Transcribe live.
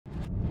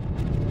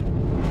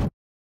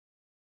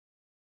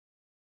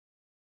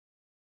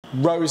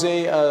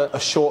Rosie, a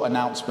short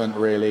announcement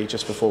really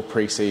just before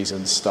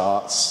pre-season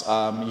starts.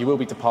 You will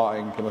be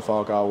departing Plymouth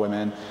Argyle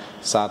women,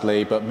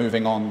 sadly, but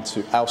moving on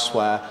to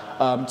elsewhere.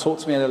 Talk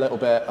to me a little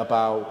bit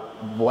about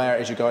where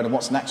it is you're going and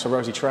what's next for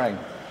Rosie Train.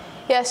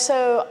 Yeah,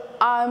 so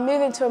I'm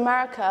moving to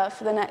America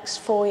for the next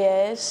 4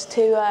 years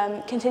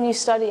to continue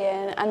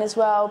studying and as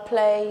well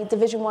play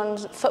Division 1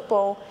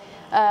 football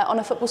on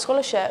a football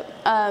scholarship.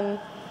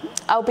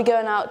 I'll be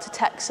going out to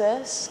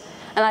Texas,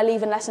 and I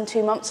leave in less than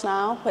 2 months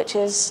now, which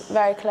is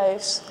very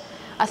close.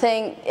 I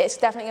think it's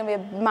definitely going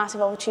to be a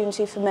massive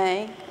opportunity for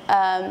me,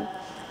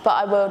 but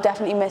I will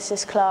definitely miss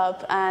this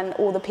club and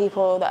all the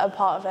people that are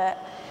part of it.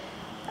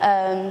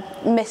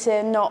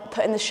 Missing not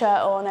putting the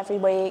shirt on every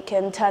week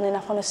and turning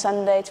up on a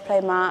Sunday to play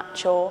a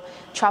match or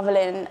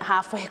travelling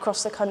halfway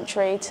across the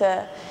country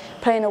to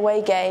play an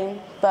away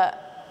game,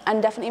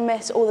 and definitely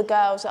miss all the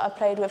girls that I've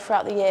played with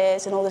throughout the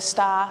years and all the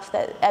staff,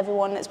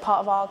 everyone that's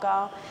part of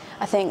Argyle.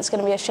 I think it's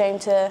going to be a shame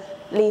to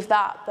leave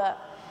that, but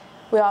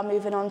we are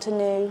moving on to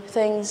new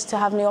things, to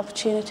have new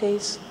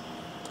opportunities.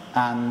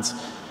 And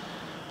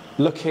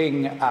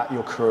looking at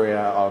your career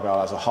at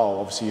Argyle as a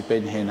whole, obviously you've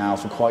been here now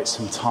for quite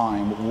some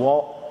time.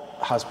 What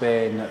has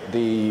been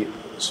the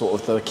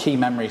key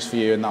memories for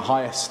you and the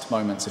highest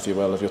moments, if you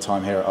will, of your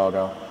time here at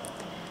Argyle?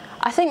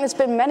 I think there's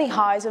been many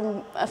highs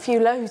and a few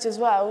lows as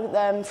well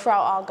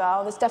throughout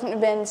Argyle. There's definitely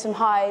been some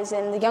highs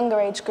in the younger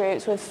age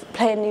groups with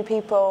playing new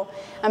people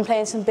and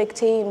playing some big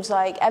teams.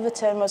 Like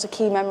Everton was a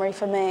key memory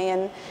for me,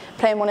 and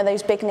playing one of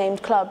those big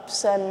named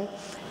clubs. And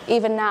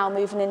even now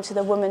moving into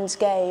the women's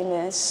game,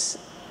 there's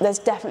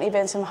definitely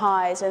been some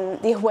highs, and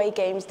the away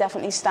games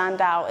definitely stand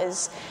out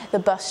as the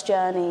bus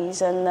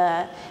journeys and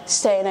the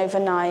staying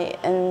overnight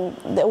and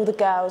all the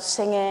girls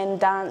singing,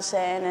 dancing,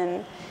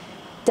 and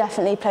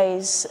definitely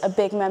plays a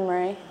big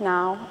memory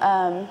now.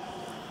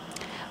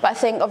 But I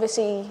think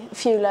obviously a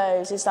few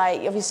lows is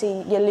like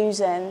obviously you're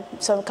losing,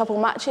 so a couple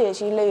of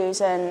matches you lose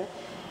and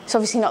it's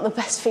obviously not the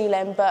best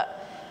feeling,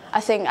 but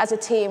I think as a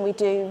team we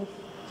do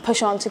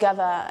push on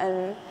together,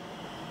 and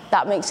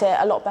that makes it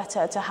a lot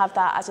better to have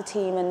that as a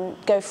team and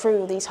go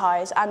through these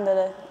highs and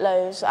the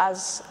lows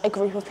as a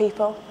group of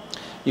people.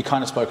 You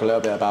kind of spoke a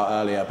little bit about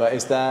earlier, but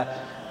is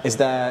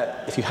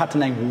there, if you had to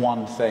name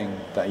one thing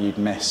that you'd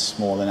miss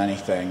more than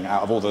anything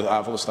out of all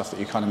the stuff that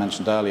you kind of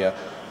mentioned earlier,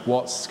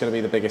 what's going to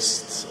be the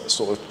biggest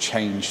sort of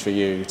change for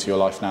you to your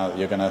life now that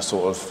you're going to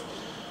sort of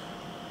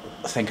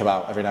think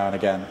about every now and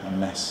again and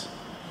miss?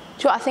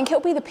 Sure, I think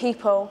it'll be the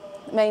people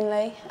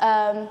mainly.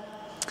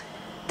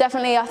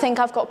 Definitely, I think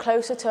I've got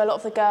closer to a lot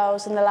of the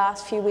girls in the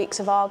last few weeks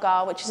of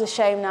Argyle, which is a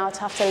shame now to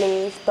have to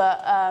leave, but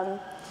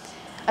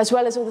as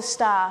well as all the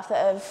staff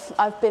that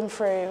I've been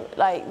through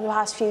like the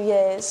last few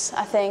years,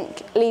 I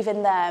think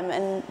leaving them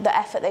and the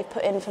effort they've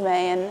put in for me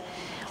and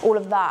all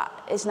of that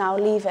is now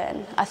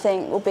leaving, I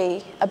think will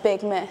be a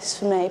big miss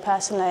for me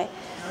personally.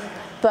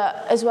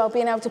 But as well,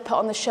 being able to put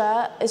on the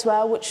shirt as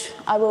well, which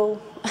I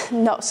will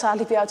not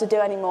sadly be able to do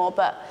anymore,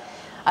 but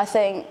I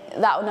think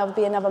that will never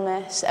be another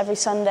miss. Every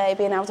Sunday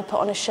being able to put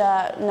on a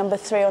shirt, number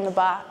 3 on the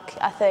back,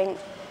 I think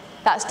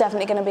that's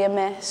definitely going to be a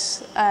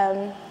miss.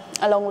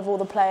 Along with all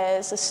the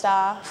players, the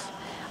staff,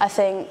 I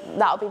think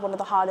that'll be one of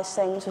the hardest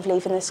things with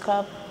leaving this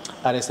club.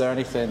 And is there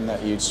anything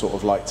that you'd sort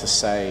of like to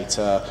say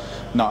to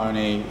not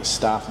only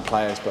staff and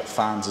players but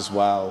fans as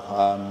well,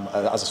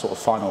 as a sort of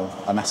final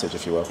message,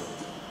 if you will?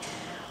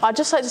 I'd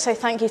just like to say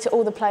thank you to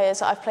all the players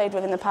that I've played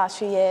with in the past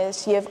few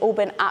years. You've all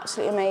been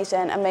absolutely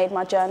amazing and made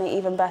my journey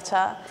even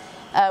better.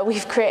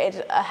 We've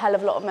created a hell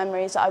of a lot of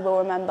memories that I will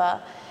remember.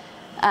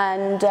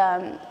 And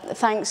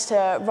thanks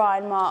to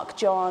Ryan, Mark,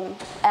 John,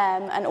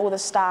 and all the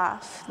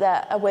staff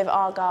that are with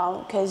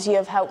Argyle, because you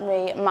have helped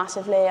me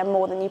massively and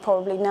more than you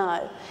probably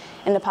know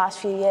in the past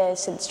few years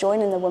since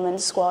joining the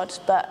women's squad.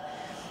 But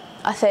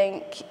I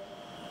think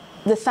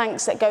the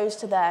thanks that goes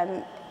to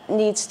them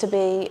needs to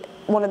be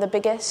one of the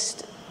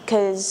biggest,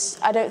 because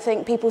I don't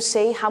think people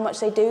see how much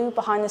they do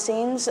behind the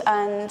scenes,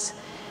 and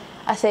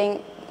I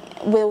think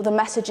with all the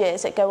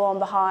messages that go on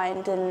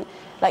behind and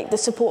like the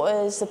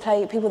supporters, the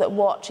people that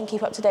watch and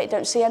keep up to date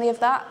don't see any of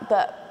that,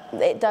 but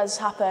it does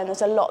happen.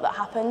 There's a lot that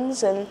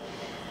happens, and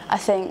I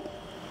think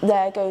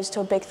there goes to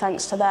a big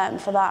thanks to them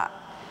for that.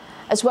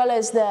 As well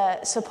as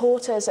the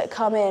supporters that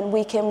come in,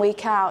 week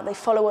out. They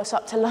follow us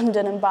up to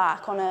London and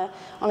back on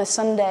a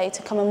Sunday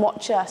to come and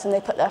watch us, and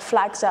they put their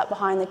flags up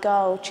behind the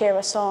goal, cheer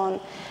us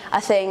on. I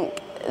think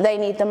they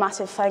need the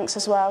massive thanks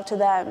as well to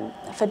them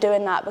for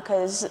doing that,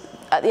 because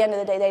at the end of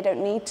the day they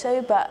don't need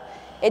to, but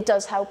it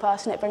does help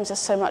us and it brings us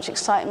so much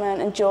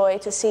excitement and joy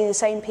to see the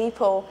same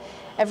people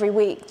every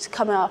week to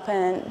come up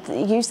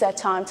and use their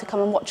time to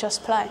come and watch us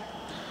play.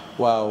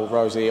 Well,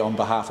 Rosie, on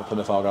behalf of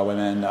Plymouth Argyle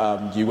women,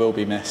 you will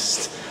be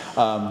missed,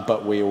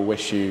 but we all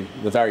wish you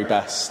the very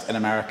best in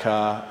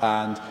America,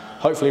 and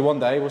hopefully one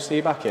day we'll see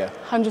you back here.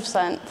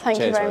 100%. Thank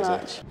you very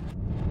much.